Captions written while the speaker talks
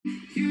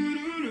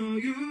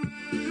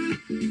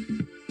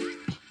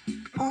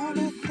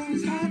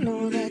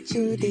what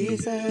you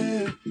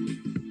deserve.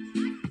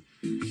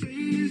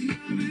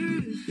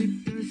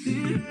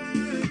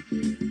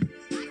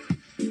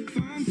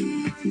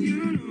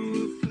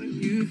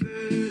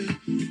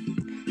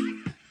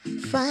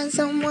 Find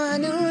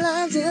someone who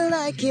loves you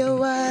like you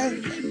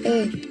want.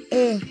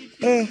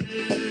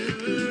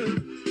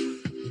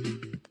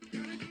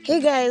 Hey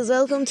guys,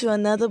 welcome to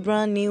another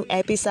brand new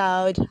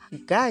episode.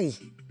 Guys,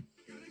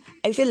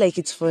 I feel like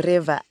it's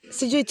forever.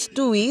 Siju, it's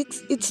 2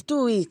 weeks. It's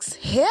 2 weeks.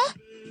 Hey.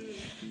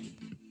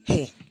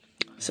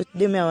 So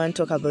today I want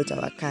to talk about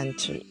our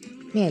country.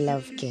 I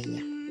love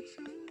Kenya.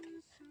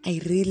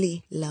 I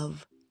really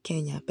love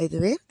Kenya. By the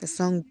way, the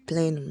song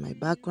playing in my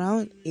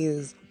background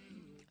is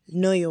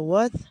Know Your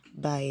Worth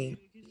by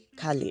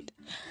Khalid.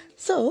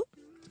 So,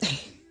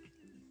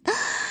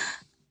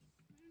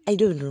 I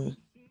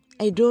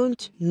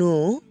don't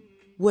know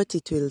what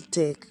it will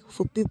take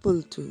for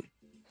people to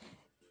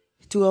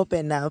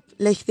open up.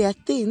 Like, there are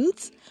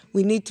things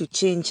we need to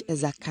change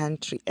as a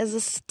country, as a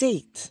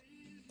state.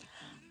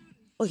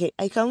 Okay,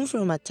 I come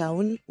from a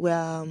town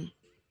where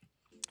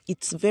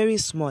it's very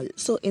small.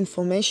 So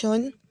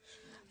information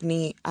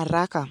ni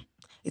haraka.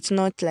 It's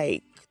not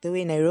like the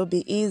way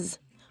Nairobi is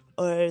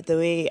or the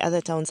way other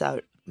towns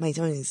are. My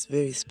town is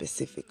very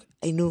specific.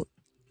 I know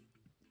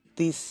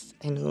this,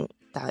 I know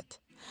that.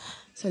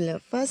 So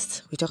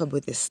first, we talk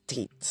about the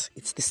state.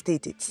 It's the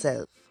state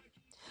itself.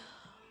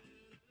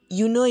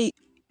 You know,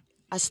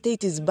 a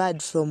state is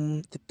bad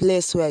from the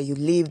place where you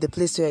live, the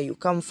place where you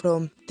come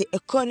from. The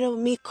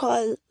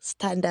economical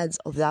standards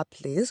of that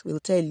place will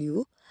tell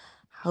you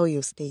how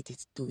your state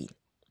is doing.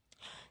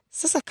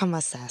 Sasa kama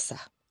sasa,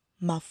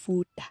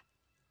 mafuta.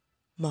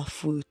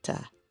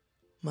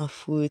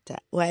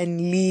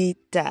 1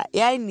 liter.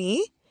 Yani,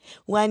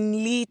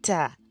 1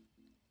 liter.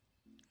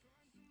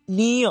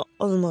 Niyo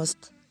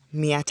almost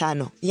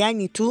 500.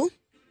 Yani tu.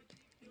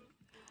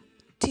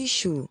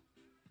 Tissue.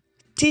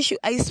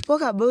 I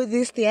spoke about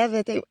this the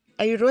other time.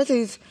 I wrote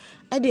it.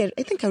 I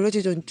think I wrote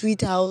it on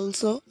Twitter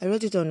also. I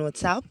wrote it on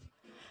WhatsApp.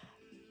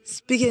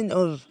 Speaking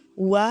of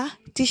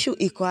tissue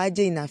iko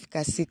aje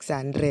inafika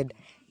 600.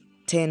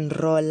 10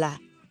 roller.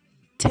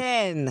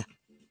 10.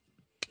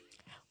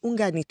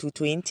 Unga ni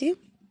 220.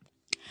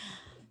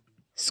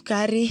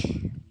 Sukari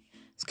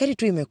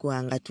tu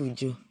imekuanga tu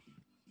juu.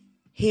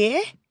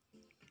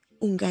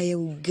 Unga ya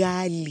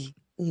ugali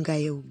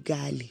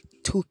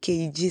 2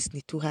 kgs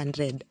ni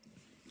 200.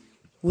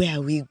 Where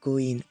are we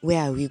going?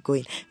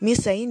 Mimi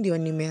sasa ndio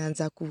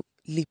nimeanza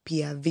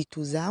kulipia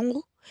vitu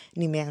zangu,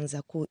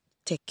 nimeanza ku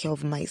take care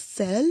of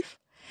myself.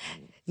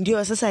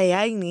 Ndio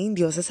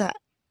sasa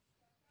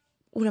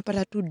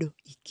unapata tudo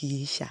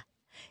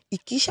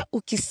ikiisha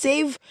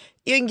ukisave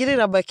hiyo ingine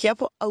inabaki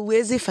hapo,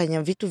 hauwezi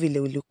fanya vitu vile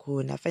ulikuwa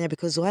unafanya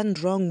because one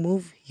wrong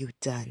move you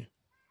done.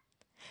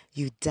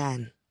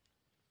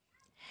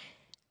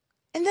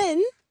 And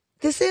then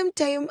the same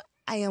time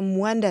I am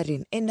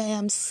wondering and I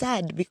am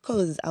sad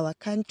because our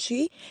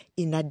country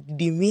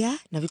inadimia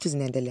na vitu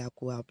zinaendelea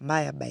kuwa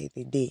mbaya by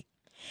the day.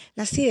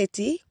 Na si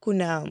eti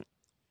kuna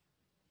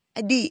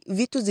hadi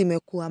vitu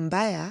zimekuwa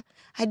mbaya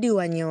hadi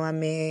wenye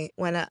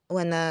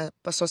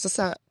wanapaswa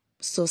sasa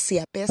sosi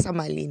ya pesa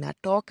mali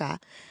inatoka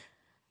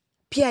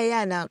pia yeye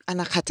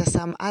anakata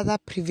some other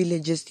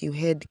privileges you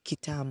had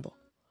kitambo.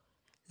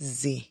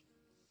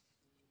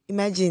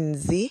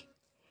 Imagine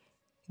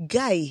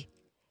guy.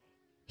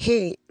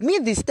 Hey, me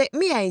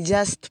I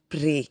just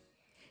pray.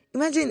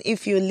 Imagine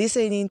if you're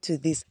listening to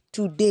this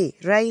today,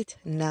 right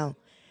now.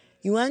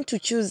 You want to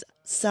choose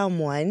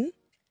someone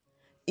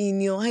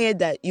in your head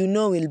that you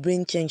know will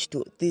bring change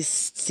to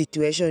this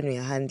situation we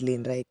are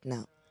handling right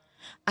now.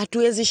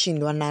 Hatuwezi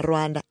shindwa na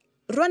Rwanda.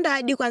 Rwanda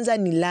hadi kwanza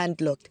ni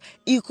landlocked.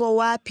 Iko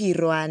wapi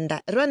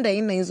Rwanda? Rwanda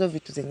ina hizo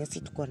vitu zenye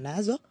sisi tuko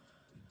nazo.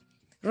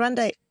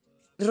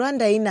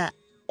 Rwanda ina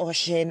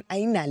ocean,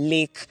 haina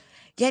lake.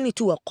 Yani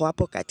tu wako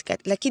hapo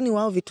katikati. Lakini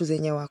wao vitu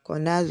zenye wako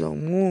nazo,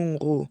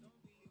 Mungu.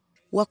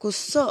 Wako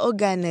so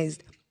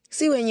organized.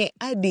 Si wenye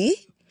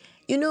hadi,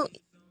 you know,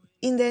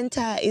 in the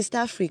entire East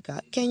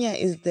Africa, Kenya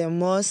is the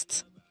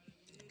most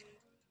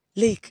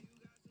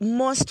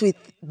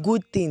with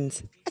good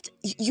things.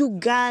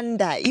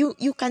 Uganda,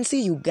 you can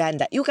see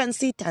Uganda. You can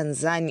see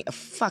Tanzania.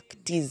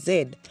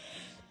 TZ.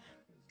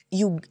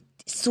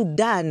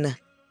 Sudan.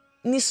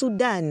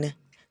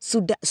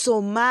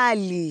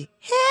 Somali.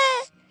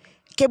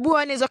 Kebu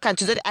wane hizo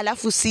countries zote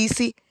alafu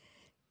sisi.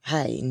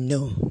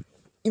 No.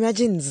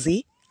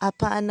 Imagine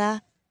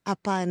hapana.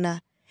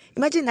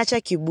 Imagine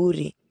acha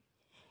kiburi.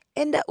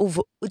 Enda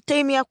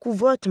time ya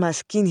kuvote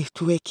maskini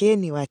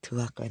tuwekeni watu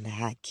wako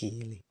na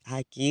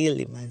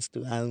akili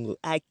manstu wangu.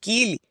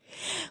 Akili.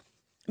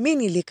 Mimi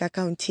nilika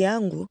account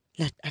yangu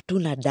na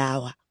hatuna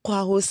dawa.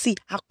 Kwa hosi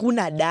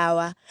hakuna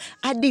dawa.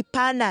 Hadi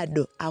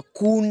Panado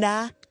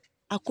hakuna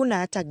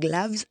hata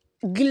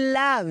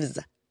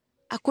gloves.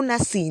 Hakuna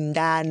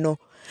sindano.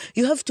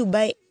 You have to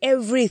buy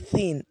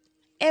everything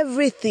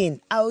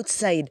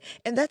outside.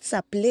 And that's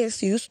a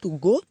place you used to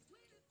go.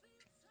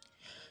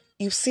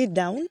 You sit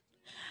down,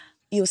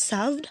 you're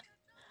served,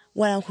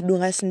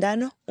 wanakudunga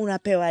sindano,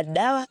 unapewa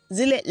dawa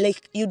zile,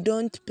 like you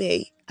don't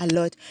pay a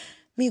lot.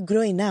 Me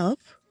growing up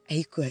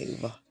haikuwa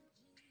hivyo.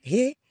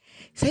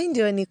 Sasa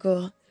ndio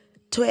niko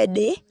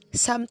 20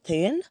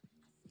 something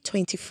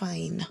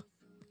 25.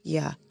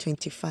 Yeah,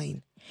 25.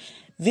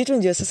 Vitu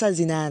ndio sasa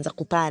zinaanza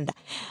kupanda.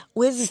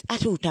 Uwezi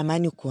hata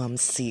utamani kuwa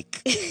msick.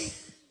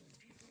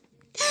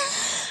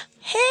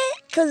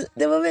 Because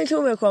the moment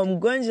umekuwa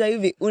mgonjwa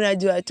hivi,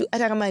 unajua tu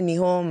hata kama ni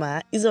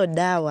homa, hizo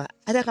dawa,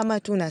 hata kama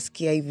tu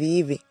unasikia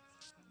hivi.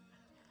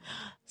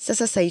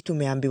 Sasa hii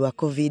tumeambiwa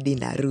COVID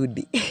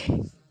inarudi.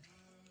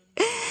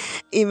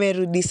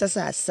 Imerudi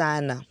sasa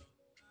sana.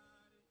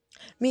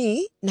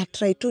 Mi na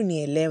try tu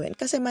nielewe.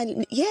 Nikasema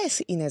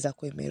yes, inaweza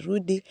kuwa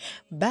imerudi,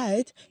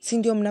 but si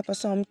ndio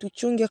mnapaswa mtu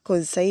chunge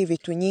cause sasa hivi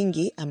vitu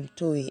nyingi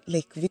amtoi.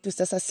 Like vitu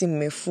sasa si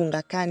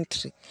mmefunga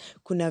country.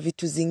 Kuna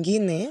vitu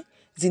zingine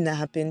zina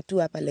happen tu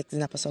hapa, like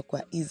zinapaswa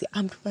kuwa easy.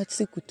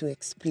 Amtupati kutu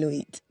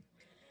exploit.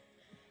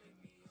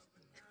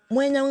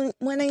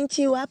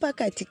 Mwananchi wa hapa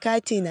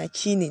katikati na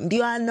chini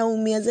ndio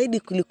anaumia zaidi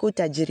kuliko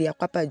utajiri yako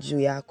hapa juu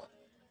yako.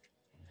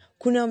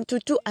 Kuna mtu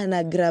tu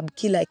ana grab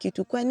kila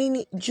kitu. Kwa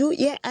nini? Juu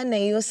ye ana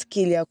hiyo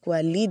skill ya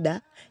kuwa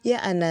leader, ye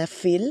ana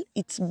feel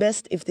it's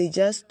best if they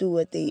just do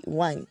what they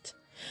want.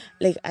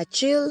 Like a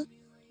chill,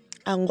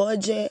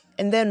 angoje,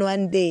 and then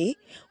one day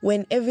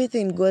when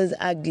everything goes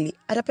ugly,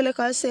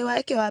 atapeleka wase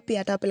wake wapi?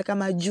 Atapeleka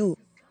majuu.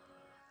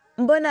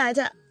 Mbona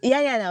hata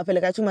yani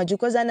anapeleka tu majuu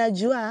cause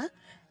anajua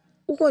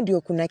huko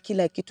ndio kuna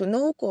kila kitu, na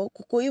huko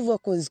kuko hivyo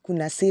cause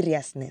kuna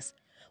seriousness.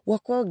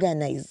 Wako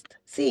organized.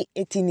 Si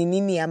eti ni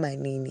nini ama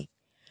nini.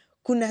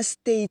 Kuna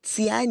states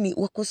yani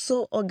wako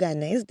so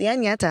organized,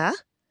 yani hata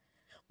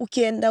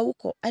ukienda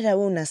huko hata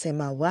wewe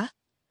unasema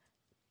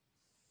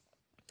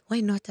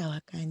why not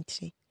our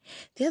country?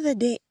 The other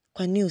day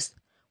kwa news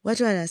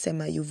watu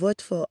wanasema you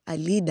vote for a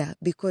leader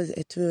because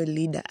a true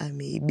leader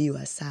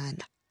ameibiwa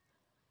sana.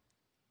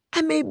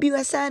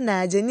 Ameibiwa sana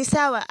aje? Ni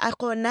sawa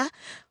akona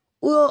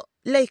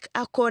like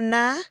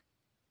akona,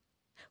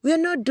 we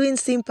are not doing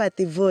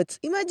sympathy votes.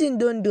 Imagine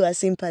don't do a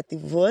sympathy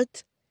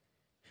vote.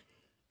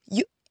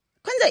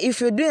 Kwanza if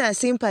you're doing a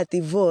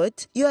sympathy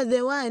vote, you are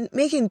the one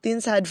making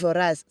things hard for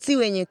us. Si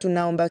wenye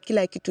tunaomba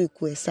kila kitu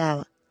ikuwe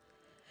sawa.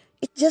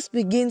 It just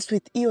begins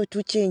with you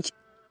to change.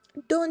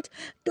 Don't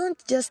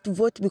just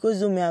vote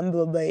because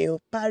umeambiwa by your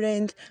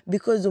parent,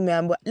 because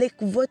umeambiwa, like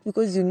vote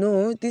because you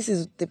know this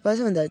is the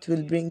person that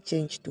will bring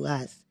change to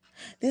us.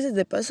 This is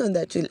the person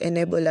that will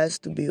enable us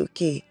to be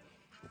okay.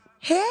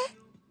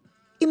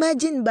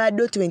 Imagine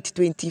bado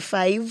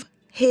 2025.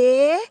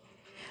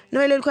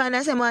 No, ile alikuwa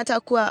anasema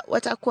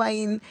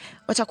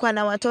watakuwa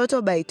na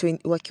watoto by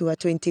wakiwa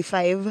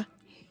 25.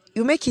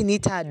 You making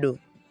it hard.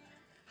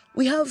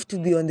 We have to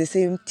be on the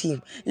same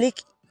team.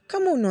 Like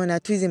kama unaona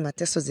tu hizi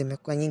mateso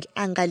zimekuwa nyingi,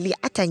 angalia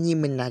hata nyinyi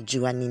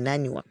mnajua ni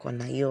nani wako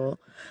na hiyo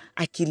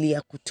akili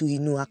ya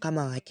kutuinua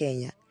kama wa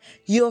Kenya.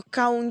 Your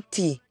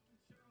county.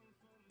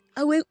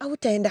 Au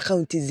utaenda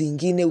county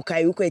zingine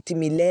ukae huko eti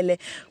milele.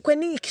 Kwa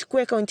nini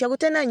kwa county yako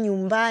tena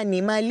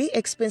nyumbani mali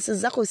expenses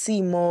zako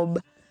si mob?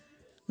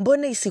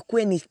 Mbona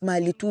isikue ni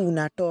mali tu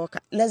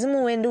unatoka?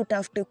 Lazima uende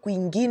utafute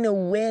kwingine,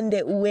 uende.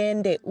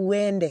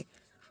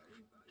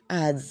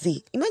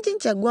 Imagine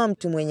chagua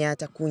mtu mwenye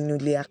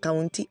atakuinulia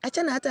county.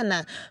 Achana hata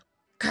na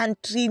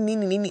country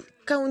nini.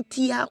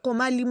 County yako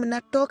mali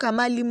mnatoka,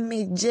 mali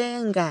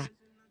mmejenga.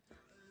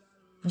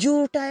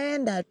 Juu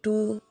utaenda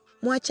tu.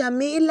 Mwacha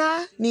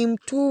mila ni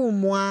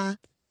mtumwa.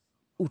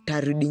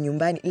 Utarudi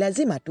nyumbani.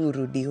 Lazima tu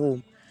urudi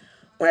home.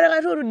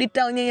 Unataka tu urudi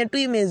town yenye tu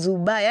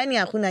imezuba, yani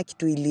hakuna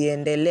kitu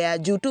iliendelea.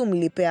 Juu tu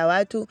mlipea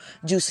watu,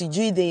 juu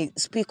sijui they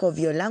speak of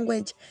your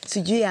language,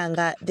 sijui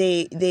anga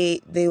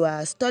they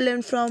were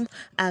stolen from,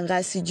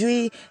 anga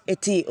sijui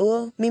eti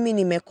mimi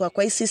nimekuwa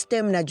kwa hii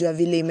system najua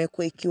vile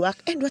imekuwa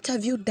ikiwork. And what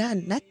have you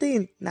done?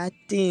 Nothing.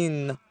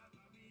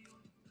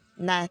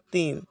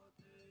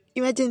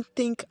 Imagine,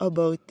 think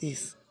about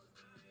this.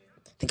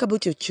 Think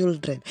about your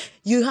children.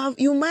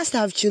 You must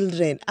have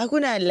children.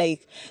 Hakuna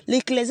like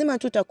lazima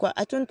tutakuwa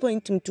at one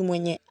point mtu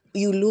mwenye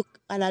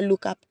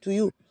look up to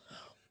you.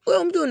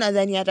 Huyo mtu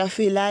unadhani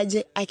atafeel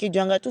aje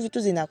akijanga tu vitu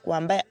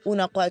zinakuwa mbaya,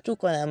 unakuwa tu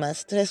kwa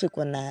stress,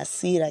 uko na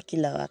hasira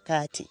kila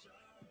wakati.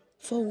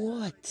 For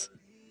what?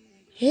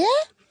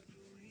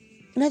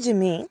 Imagine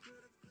me,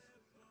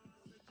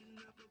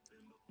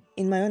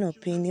 in my own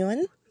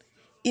opinion,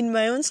 in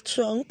my own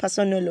strong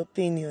personal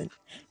opinion,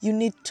 you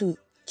need to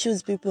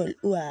choose people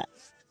who are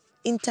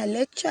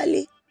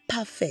intellectually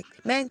perfect,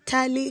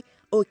 mentally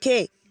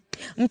okay.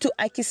 Mtu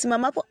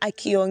akisimama hapo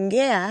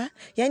akiongea,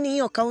 yani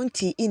hiyo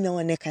county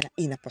inaonekana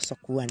inapaswa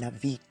kuwa na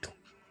vitu,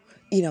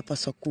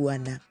 inapaswa kuwa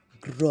na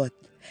growth,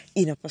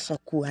 inapaswa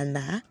kuwa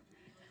na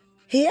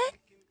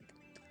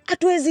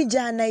hatuwezi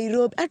jaa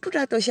Nairobi,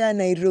 hatutatosha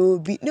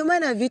Nairobi. Ndio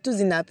maana vitu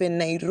zinapen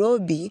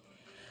Nairobi,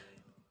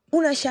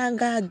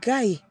 unashangaa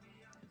gai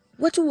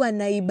watu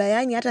wanaiba,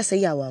 yani hata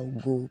sasa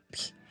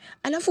hawaogopi.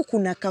 Alafu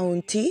kuna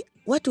county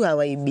watu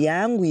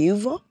hawaibiangu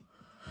hivyo,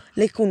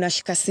 like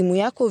unashika simu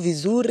yako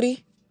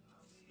vizuri.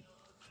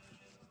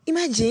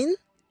 Imagine,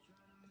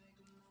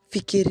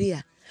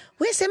 fikiria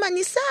We sema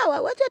ni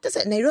sawa, watu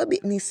watasema Nairobi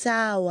ni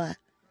sawa.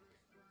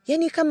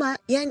 Yani kama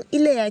yani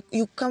ile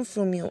you come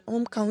from your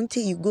home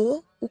county, you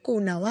go uko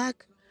una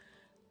work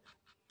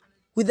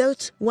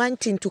without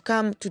wanting to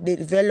come to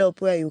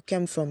develop where you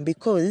came from,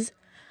 because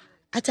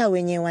hata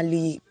wenye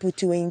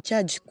waliputiwa in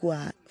charge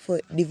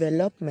for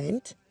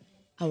development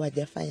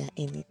hawajafanya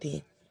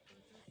anything.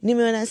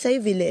 Nimeona sasa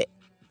vile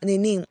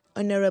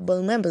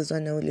honorable members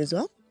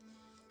wanaulizwa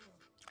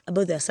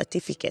about their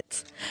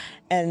certificates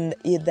and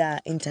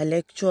either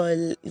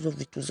intellectual, hizo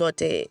vitu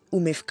zote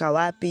umefika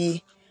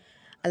wapi,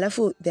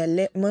 alafu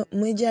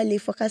majorly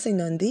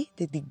focusing on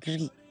the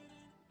degree.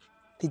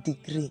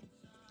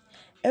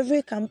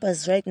 Every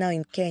campus right now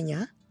in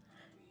Kenya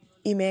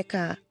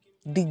imeka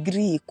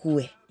degree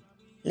ikue,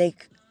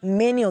 like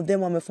many of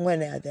them wamefungwa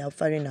na they are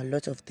offering a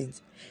lot of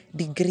things.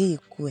 Degree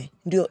ikue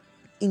ndio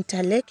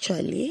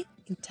intellectual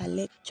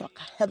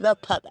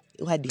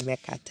wadi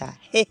imekata.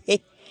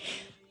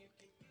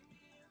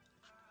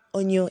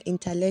 On your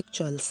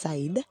intellectual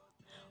side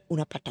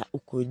unapata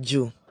uko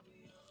juu.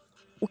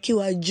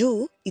 Ukiwa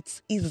juu,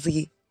 it's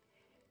easy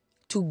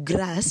to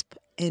grasp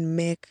and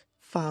make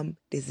firm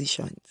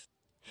decisions.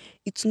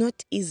 It's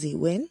not easy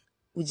when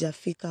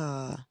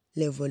ujafika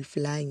level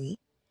fulani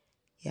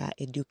ya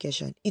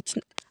education.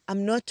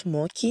 I'm not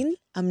mocking,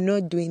 I'm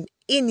not doing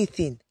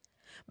anything,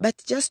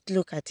 but just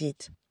look at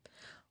it.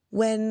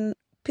 When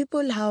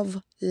people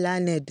have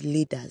learned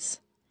leaders,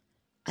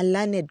 a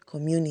learned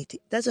community,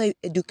 that's why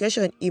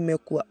education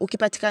imekuwa.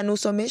 Ukipatikana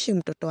usomeshi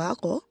mtoto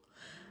wako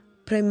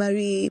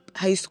primary,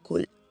 high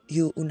school,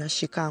 you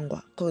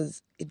unashikangwa,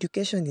 because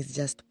education is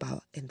just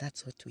power, and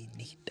that's what we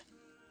need.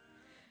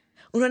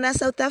 Unaona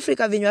South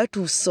Africa venye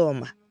watu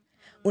usoma,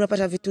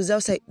 unapata vitu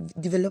zao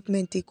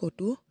development iko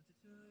tu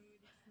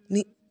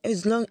ni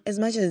as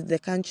much as the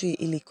country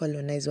ili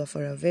colonized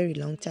for a very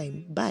long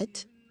time,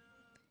 but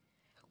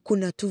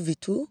kuna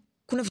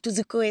vitu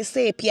ziko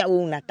ese pia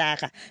wewe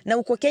unataka na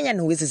uko Kenya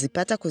na uweze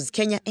zipata, cause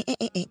Kenya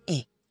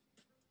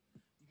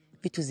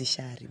vitu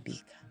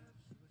zisharibika.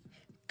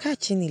 Kaa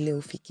chini leo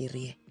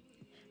ufikirie,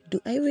 do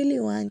I really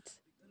want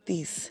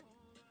this?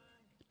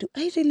 Do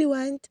I really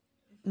want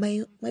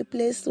my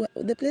place,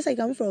 the place I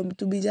come from,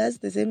 to be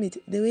just the same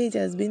the way it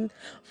has been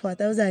for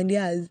 1,000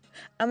 years?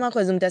 Ama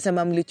kwa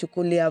mtasema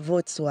mlichukulia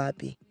votes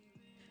wapi?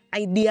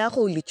 Idea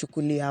yako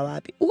ulichukulia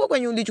wapi? Uko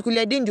kwenye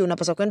ulichukulia ndio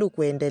unapaswa kwenda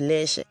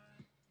kuendeleshe.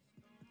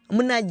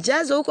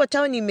 Mnajaza huko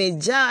town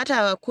imejaa hata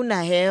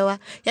hakuna hewa.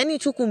 Yani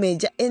chuku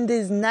imejaa and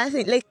there's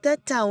nothing. Like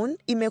that town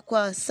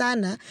imekuwa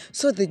sana,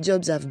 so the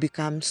jobs have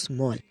become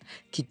small.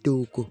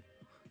 Kidogo.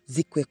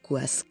 Zikwe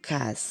kuwa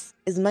scarce.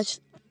 As much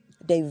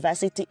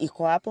diversity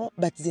iko hapo,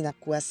 but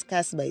zinakuwa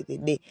scarce by the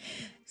day.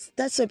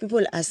 That's why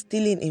people are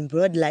stealing in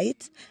broad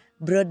light,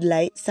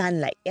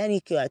 sunlight. Yani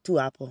ikiwa tu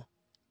hapo.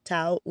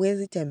 Tao,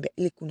 wezi tembe,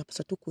 ili kuna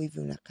pasa tuko hivi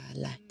unakaa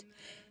light.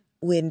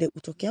 Uende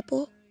utoke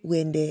hapo,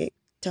 uende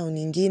town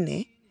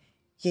ingine,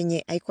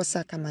 yenye haiko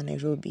saa kama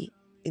Nairobi,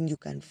 and you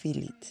can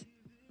feel it.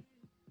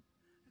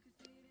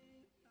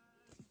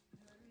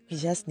 We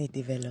just need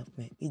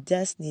development. We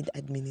just need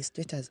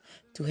administrators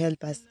to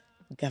help us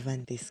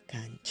govern this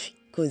country.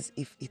 Because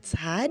if it's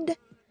hard,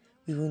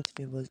 we won't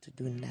be able to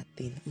do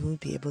nothing. We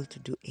won't be able to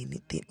do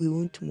anything. We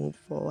won't move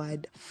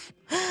forward.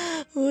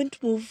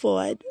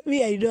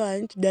 Me, I don't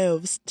want to die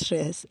of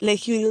stress.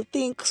 Like, you will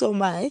think so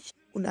much,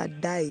 una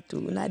die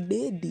too, una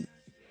dedi.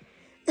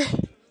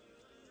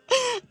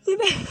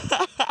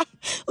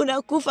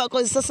 Unakufa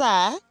kwa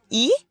sasa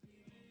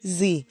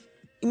easy.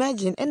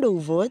 Imagine endo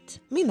vote,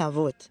 mimi na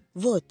vote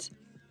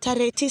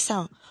tarehe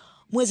 9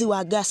 mwezi wa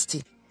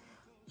Agosti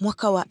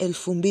mwaka wa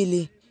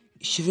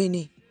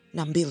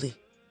 2022.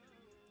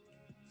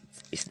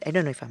 I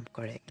don't know if I'm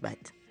correct,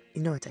 but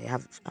you know what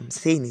I'm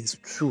saying is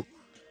true.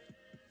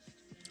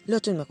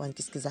 Loto nimekuwa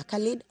nikisikiza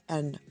Khalid,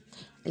 and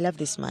I love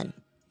this man.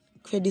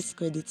 Credits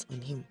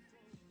on him.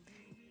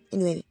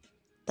 Anyway,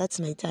 that's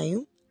my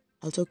time.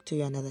 I'll talk to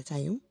you another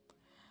time.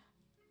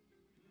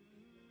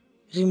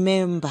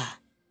 Remember,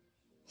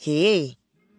 hey,